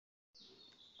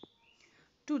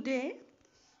Today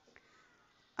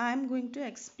I am going to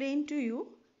explain to you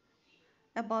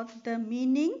about the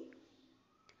meaning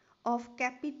of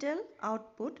capital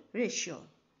output ratio.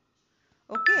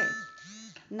 Okay,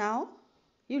 now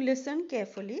you listen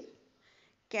carefully.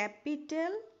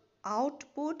 Capital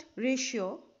output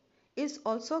ratio is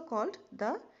also called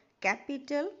the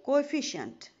capital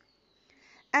coefficient,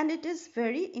 and it is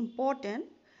very important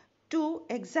to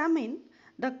examine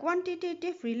the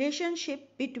quantitative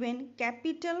relationship between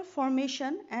capital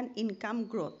formation and income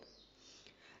growth.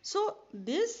 So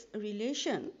this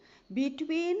relation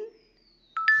between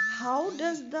how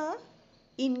does the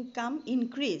income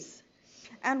increase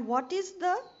and what is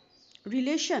the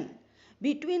relation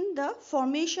between the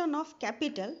formation of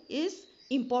capital is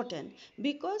important,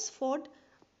 because for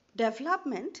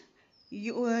development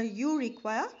you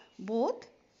require both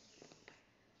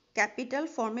capital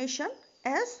formation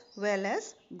as well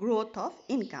as growth of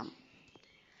income.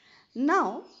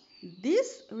 Now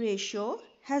this ratio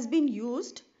has been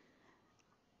used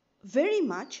very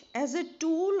much as a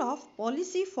tool of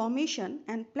policy formation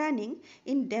and planning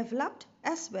in developed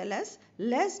as well as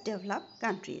less developed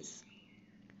countries.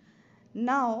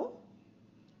 Now,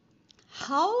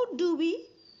 how do we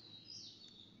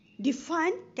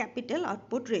define capital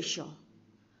output ratio?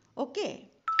 Okay,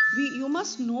 you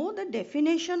must know the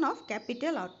definition of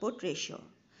capital output ratio.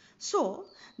 So,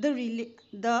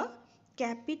 the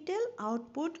capital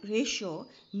output ratio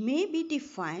may be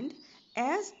defined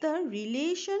as the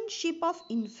relationship of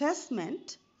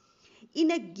investment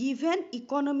in a given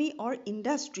economy or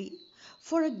industry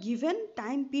for a given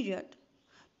time period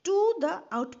to the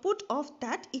output of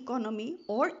that economy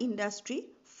or industry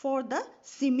for the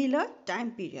similar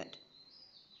time period.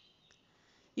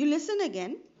 You listen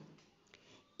again.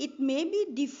 It may be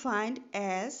defined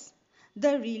as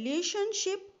the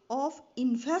relationship of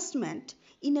investment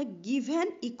in a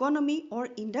given economy or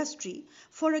industry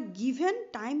for a given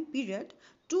time period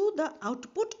to the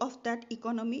output of that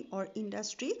economy or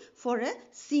industry for a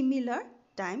similar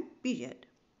time period.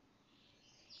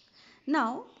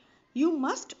 Now, you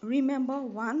must remember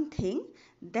one thing,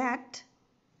 that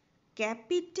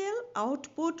capital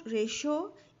output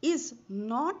ratio is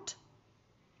not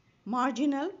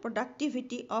marginal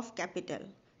productivity of capital.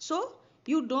 So,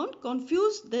 you don't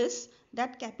confuse this,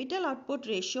 that capital output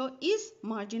ratio is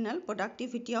marginal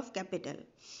productivity of capital.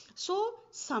 So,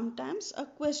 sometimes a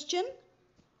question,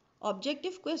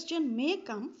 objective question may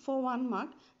come for 1 mark,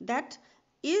 that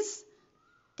is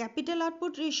capital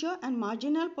output ratio and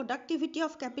marginal productivity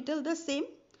of capital the same?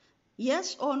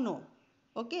 Yes or no?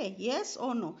 Okay, yes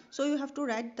or no. So you have to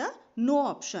write the no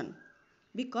option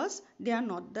because they are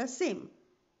not the same.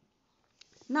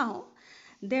 Now,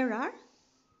 there are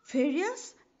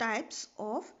various types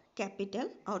of capital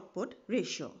output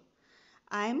ratio.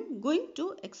 I am going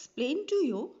to explain to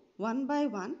you one by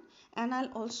one, and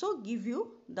I'll also give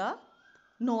you the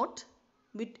note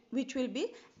which will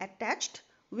be attached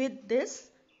with this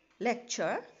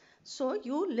lecture. So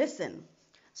you listen.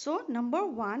 So number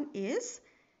 1 is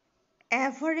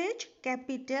average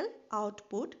capital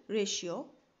output ratio,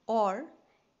 or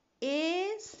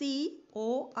ACOR.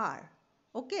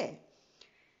 Okay,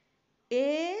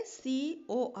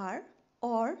 ACOR,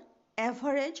 or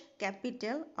average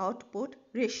capital output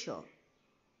ratio.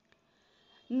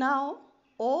 Now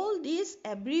all these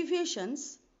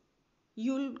abbreviations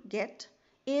you'll get,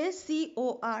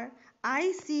 ACOR,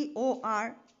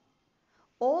 ICOR,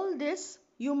 all this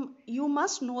you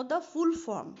must know the full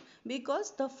form,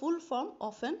 because the full form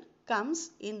often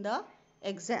comes in the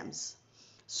exams.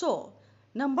 So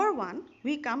number 1,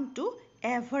 we come to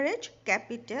average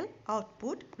capital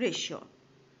output ratio.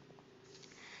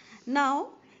 Now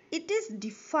it is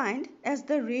defined as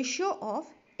the ratio of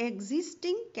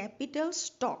existing capital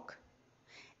stock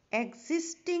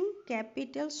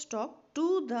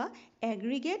to the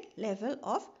aggregate level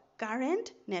of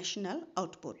current national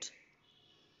output.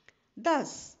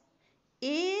 Thus,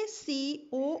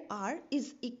 ACOR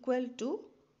is equal to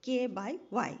K by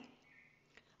Y.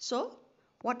 So,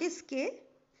 what is K?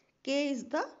 K is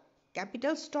the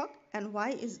capital stock and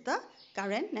Y is the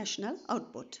current national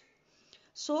output.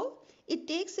 So, it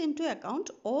takes into account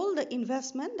all the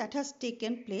investment that has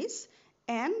taken place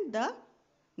and the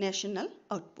national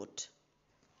output.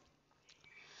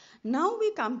 Now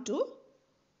we come to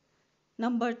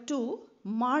number 2,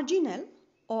 marginal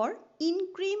or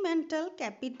incremental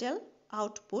capital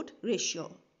output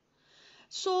ratio.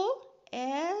 So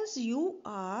as you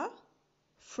are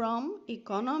from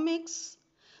economics,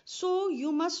 so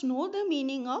you must know the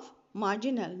meaning of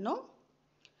marginal, no?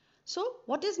 So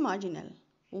what is marginal?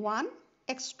 One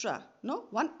extra, no?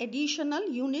 One additional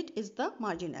unit is the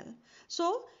marginal.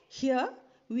 So here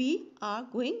we are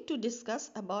going to discuss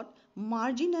about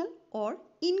marginal or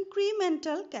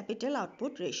incremental capital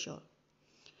output ratio.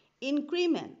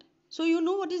 Increment. So you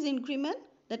know what is increment?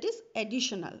 That is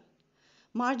additional.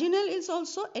 Marginal is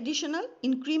also additional.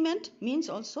 Increment means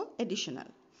also additional.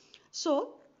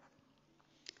 So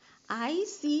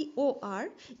ICOR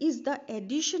is the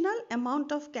additional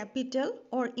amount of capital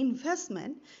or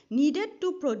investment needed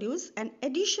to produce an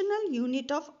additional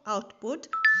unit of output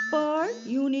per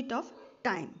unit of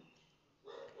time.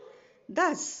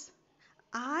 Thus,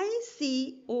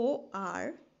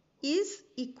 ICOR is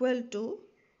equal to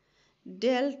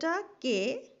delta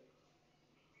K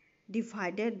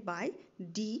divided by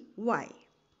dy,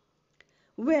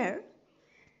 where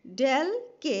del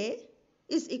K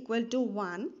is equal to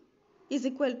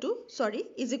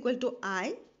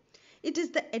I. It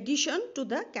is the addition to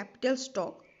the capital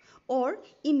stock or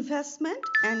investment,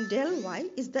 and del Y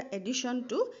is the addition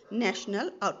to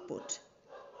national output.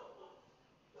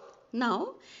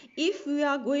 Now, if we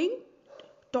are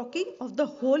talking of the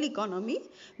whole economy,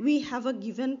 we have a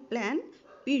given plan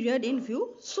period in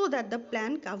view so that the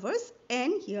plan covers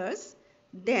n years.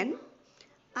 Then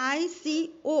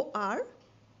ICOR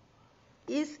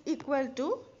is equal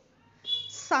to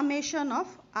summation of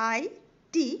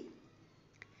IT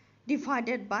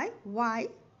divided by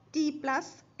YT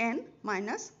plus N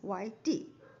minus YT,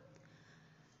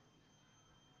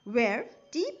 where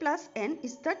T plus N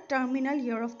is the terminal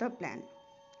year of the plan.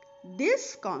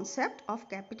 This concept of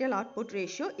capital output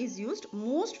ratio is used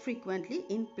most frequently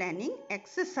in planning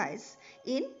exercise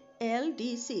in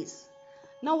LDCs.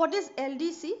 Now what is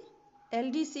LDC?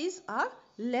 LDCs are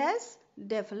less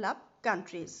developed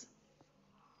countries.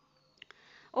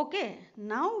 Okay,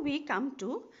 now we come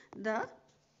to the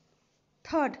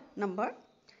third number,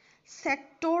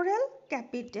 sectoral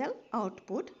capital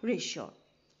output ratio.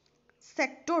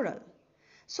 Sectoral.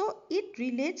 So it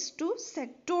relates to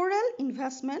sectoral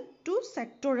investment to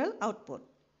sectoral output.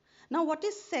 Now what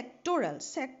is sectoral?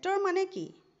 Sector mane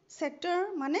ki? Sector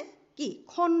mane ki?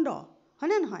 Khondo.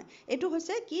 Hane nohoy? Etu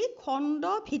hoise ki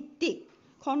khondo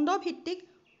bhittik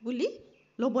buli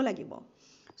lobo lagibo.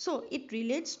 So it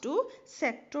relates to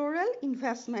sectoral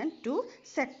investment to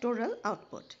sectoral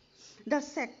output. The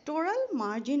sectoral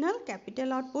marginal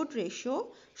capital output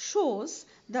ratio shows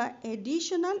the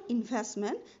additional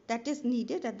investment that is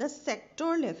needed at the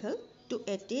sector level to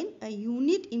attain a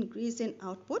unit increase in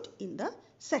output in the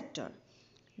sector.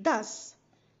 Thus,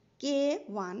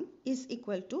 K1 is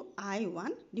equal to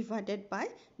I1 divided by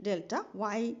delta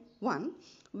Y1,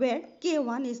 where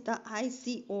K1 is the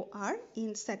ICOR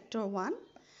in sector 1,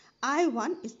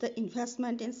 I1 is the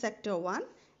investment in sector 1,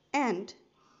 and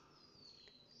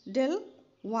del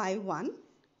Y1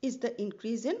 is the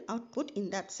increase in output in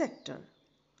that sector.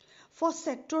 For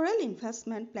sectoral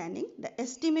investment planning, the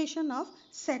estimation of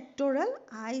sectoral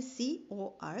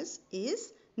ICORs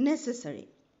is necessary.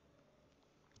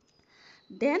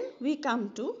 Then we come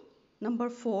to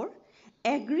number 4,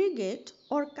 aggregate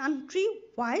or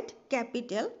country-wide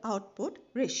capital output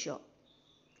ratio.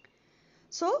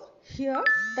 So here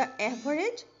the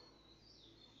average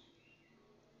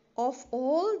of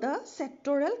all the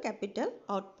sectoral capital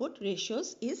output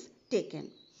ratios is taken.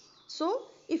 So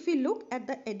if we look at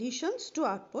the additions to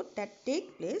output that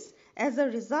take place as a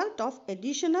result of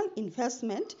additional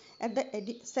investment at the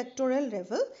sectoral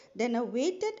level, then a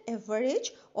weighted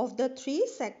average of the three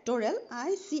sectoral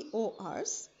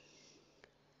ICORs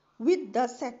with the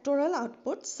sectoral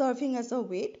output serving as a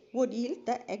weight would yield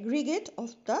the aggregate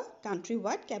of the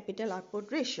countrywide capital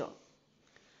output ratio.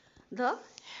 The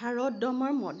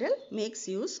Harrod-Domar model makes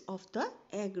use of the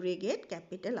aggregate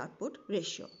capital output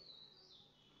ratio.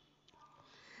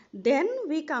 Then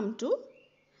we come to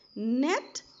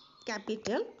net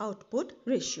capital output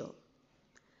ratio.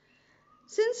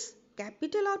 Since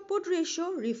capital output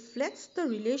ratio reflects the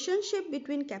relationship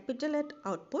between capital and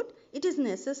output, it is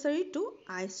necessary to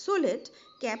isolate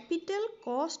capital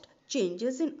cost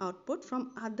changes in output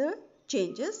from other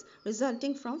changes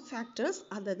resulting from factors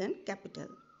other than capital.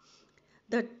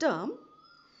 The term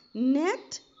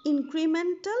net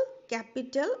incremental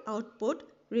capital output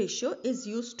ratio is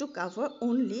used to cover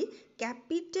only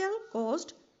capital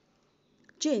cost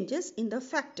changes in the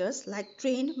factors like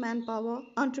trained manpower,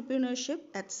 entrepreneurship,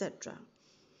 etc.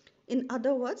 In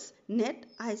other words, net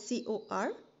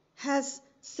ICOR has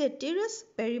ceteris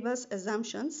paribus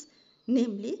assumptions,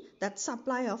 namely that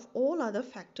supply of all other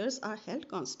factors are held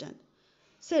constant.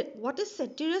 So what is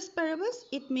ceteris paribus?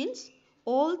 It means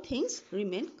all things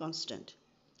remain constant.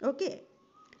 Okay.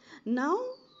 Now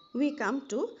we come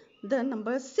to the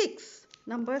number 6.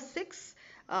 Number 6,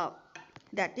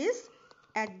 that is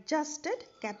adjusted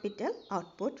capital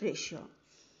output ratio.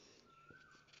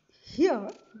 Here,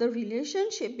 the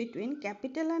relationship between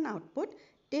capital and output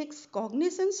takes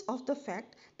cognizance of the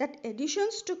fact that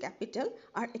additions to capital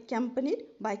are accompanied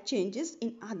by changes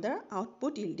in other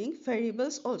output yielding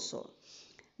variables also.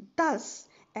 Thus,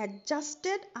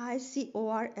 adjusted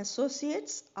ICOR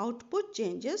associates output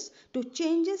changes to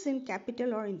changes in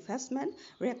capital or investment,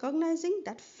 recognizing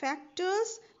that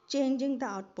factors changing the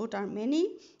output are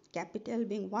many, capital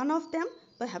being one of them,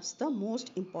 perhaps the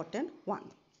most important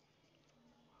one.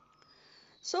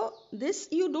 So this,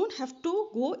 you don't have to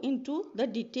go into the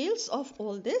details of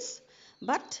all this,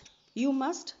 but you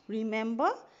must remember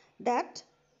that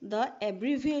the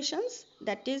abbreviations,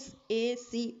 that is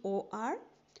ACOR,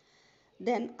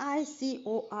 then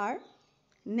ICOR,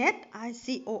 net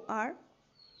ICOR,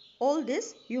 all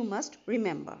this you must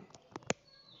remember.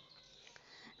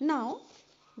 Now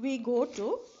we go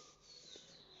to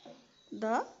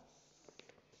the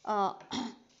uh,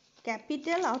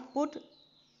 capital output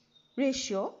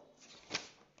ratio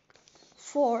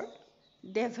for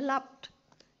developed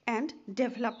and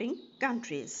developing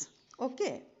countries.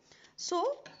 Okay,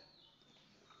 so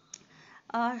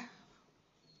uh,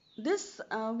 this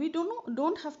we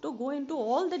don't have to go into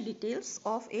all the details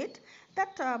of it,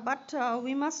 that but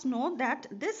we must know that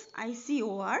this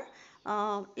ICOR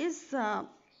is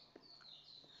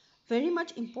very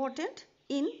much important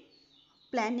in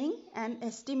planning and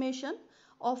estimation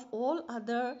of all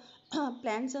other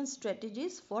plans and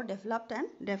strategies for developed and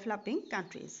developing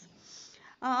countries.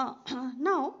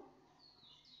 Now,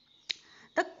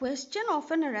 the question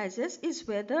often arises is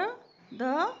whether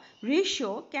the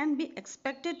ratio can be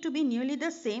expected to be nearly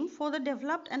the same for the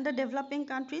developed and the developing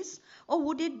countries, or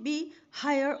would it be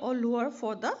higher or lower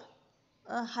for the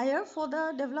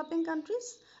developing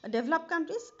countries, developed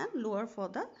countries, and lower for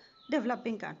the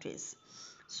developing countries.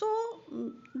 So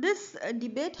this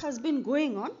debate has been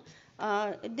going on.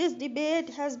 This debate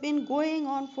has been going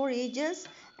on for ages,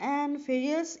 and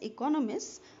various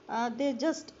economists they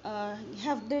just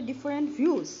have their different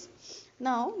views.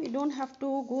 Now we don't have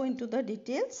to go into the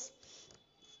details.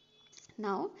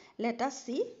 Now let us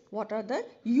see what are the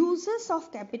uses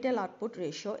of capital output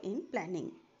ratio in planning.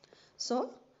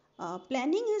 So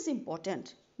planning is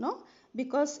important, no?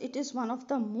 Because it is one of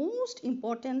the most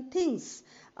important things,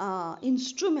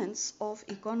 instruments of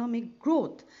economic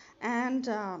growth, and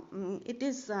it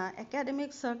is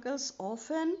academic circles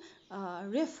often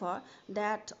refer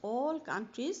that all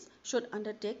countries should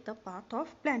undertake the path of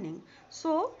planning.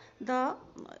 So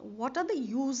what are the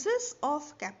uses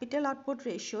of capital output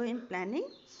ratio in planning?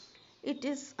 It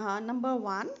is number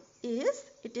one is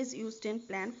it is used in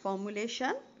plan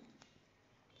formulation.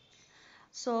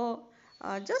 So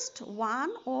just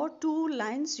one or two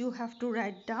lines you have to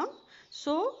write down.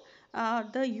 So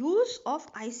the use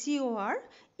of ICOR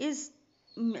is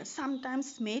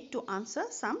sometimes made to answer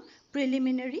some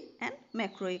preliminary and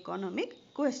macroeconomic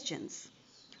questions.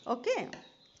 Okay.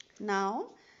 Now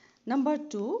number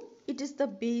two, it is the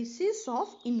basis of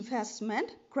investment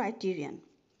criterion.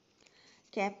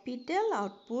 Capital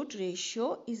output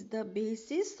ratio is the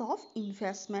basis of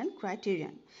investment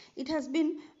criterion. It has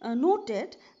been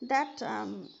noted that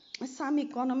some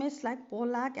economists like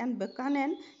Pollack and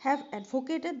Buchanan have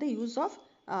advocated the use of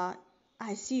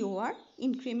ICOR,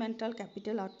 incremental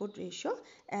capital output ratio,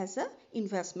 as an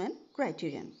investment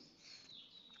criterion.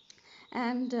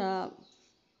 And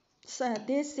so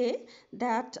they say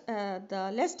that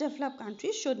the less developed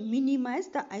countries should minimize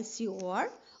the ICOR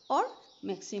or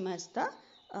maximize the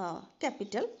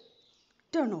capital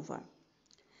turnover.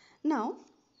 Now,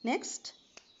 next,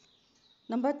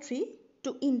 number three,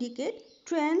 to indicate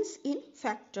trends in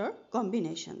factor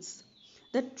combinations.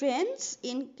 The trends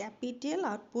in capital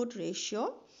output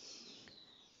ratio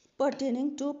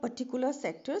pertaining to particular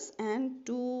sectors and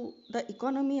to the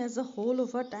economy as a whole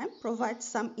over time provides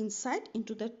some insight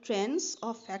into the trends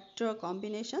of factor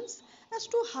combinations as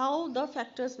to how the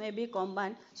factors may be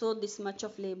combined. So this much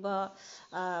of labor,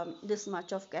 this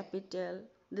much of capital,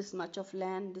 this much of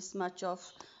land, this much of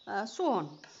so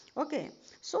on. Okay,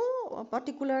 so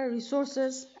particular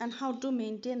resources and how to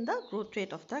maintain the growth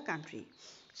rate of the country.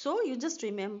 So you just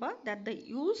remember that the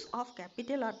use of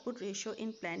capital output ratio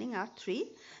in planning are three.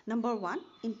 Number one,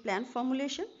 in plan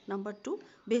formulation. Number two,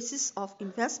 basis of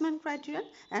investment criterion.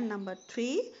 And number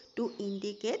three, to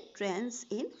indicate trends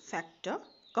in factor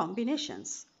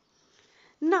combinations.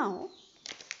 Now,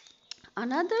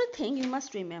 another thing you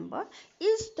must remember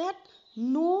is that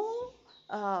no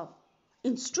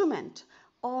instrument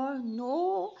or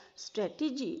no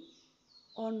strategy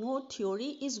or no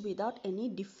theory is without any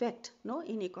defect, no,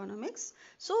 in economics.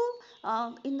 So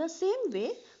in the same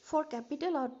way, for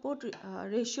capital output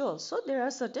ratio also there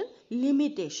are certain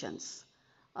limitations.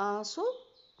 So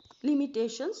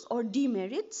limitations or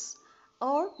demerits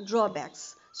or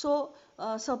drawbacks. So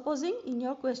supposing in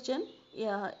your question,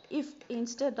 if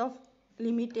instead of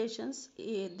limitations,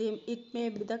 it may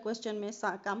be, the question may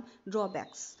come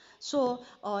drawbacks. So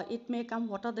it may come,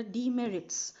 what are the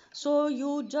demerits? So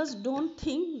you just don't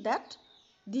think that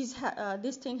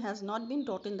this thing has not been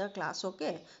taught in the class.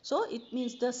 Okay, so it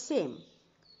means the same.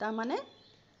 তাৰমানে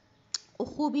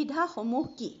অসুবিধাসমূহ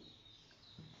কি,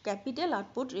 capital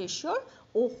output ৰেচিঅ'ৰ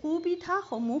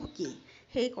অসুবিধাসমূহ কি,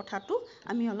 সেই কথাটো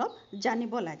আমি অলপ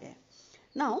জানিব লাগে.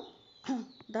 Now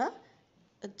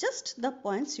the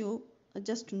points you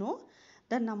just know.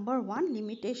 The number one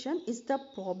limitation is the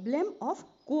problem of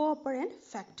cooperant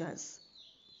factors.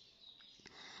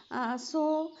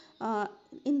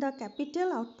 In the capital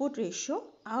output ratio,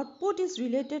 output is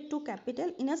related to capital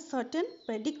in a certain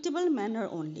predictable manner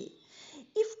only.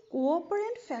 If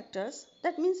cooperant factors,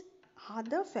 that means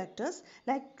other factors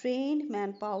like trained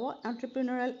manpower,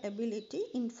 entrepreneurial ability,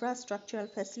 infrastructural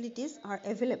facilities are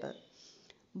available,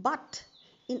 but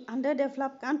in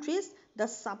underdeveloped countries, the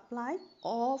supply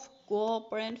of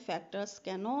cooperant factors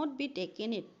cannot be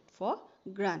taken it for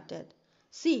granted.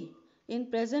 See, in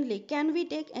presently, can we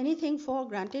take anything for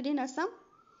granted in Assam?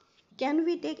 Can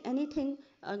we take anything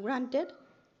granted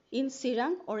in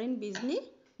Sirang or in Bijni?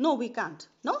 No, we can't.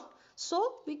 No? So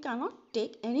we cannot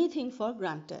take anything for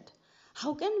granted.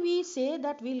 How can we say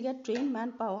that we'll get trained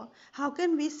manpower? How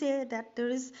can we say that there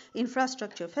is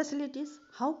infrastructure facilities?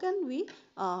 How can we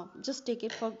just take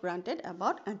it for granted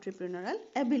about entrepreneurial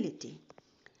ability?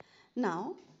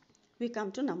 Now we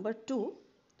come to number 2,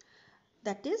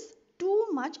 that is too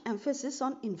much emphasis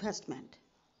on investment.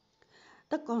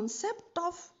 The concept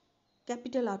of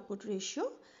capital output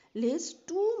ratio lays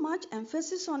too much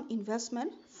emphasis on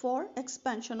investment for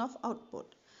expansion of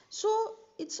output. So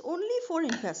it's only for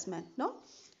investment, no?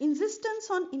 Insistence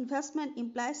on investment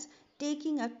implies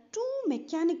taking a too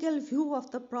mechanical view of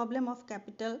the problem of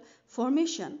capital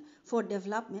formation for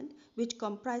development, which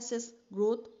comprises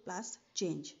growth plus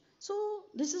change. So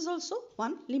this is also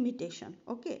one limitation.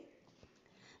 Okay.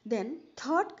 Then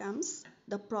third comes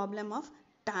the problem of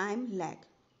time lag.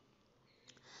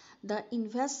 The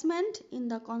investment in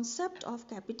the concept of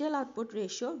capital output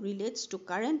ratio relates to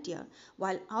current year,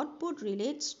 while output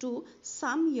relates to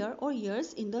some year or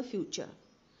years in the future.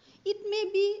 It may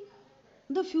be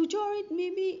the future or it may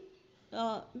be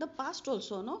the past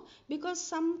also, no? Because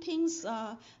some things,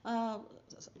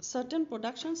 certain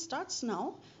production starts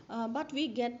now, but we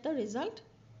get the result,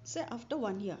 say, after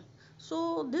 1 year.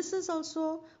 So this is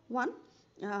also one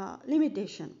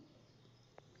limitation.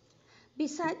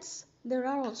 Besides, there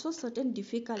are also certain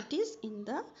difficulties in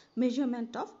the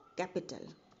measurement of capital.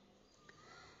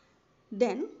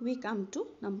 Then we come to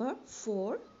number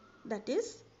 4, that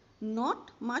is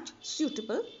not much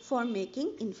suitable for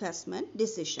making investment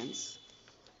decisions.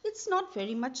 It's not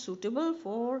very much suitable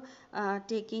for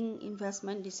taking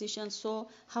investment decisions. So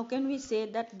how can we say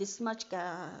that this much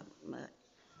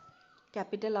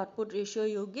capital output ratio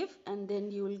you give, and then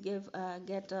you will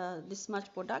get this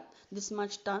much product, this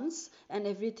much tons, and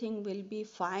everything will be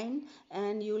fine,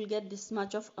 and you will get this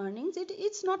much of earnings?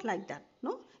 It's not like that,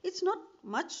 no? It's not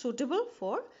much suitable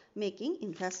for making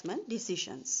investment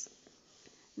decisions.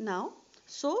 Now,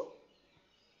 so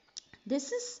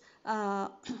this is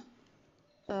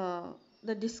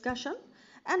the discussion,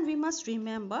 and we must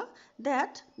remember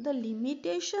that the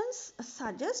limitations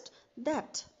suggest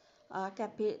that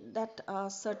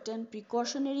certain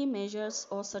precautionary measures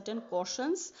or certain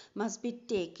cautions must be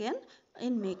taken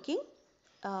in making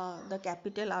the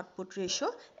capital output ratio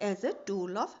as a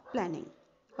tool of planning.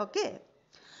 Okay.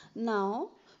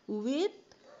 Now with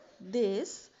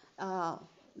this,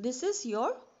 this is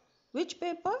your which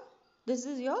paper? This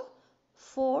is your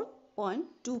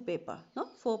 4.2 paper, no?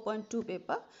 4.2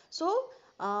 paper. So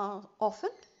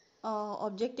often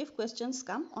objective questions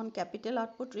come on capital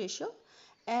output ratio,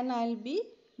 and I'll be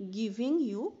giving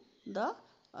you the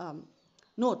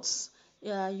notes.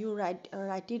 You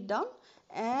write it down,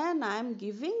 and I am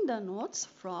giving the notes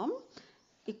from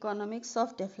Economics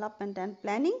of Development and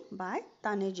Planning by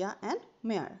Taneja and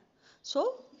Mayer.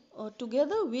 So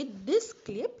together with this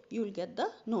clip, you will get the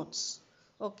notes.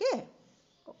 Okay.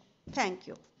 Thank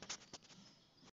you.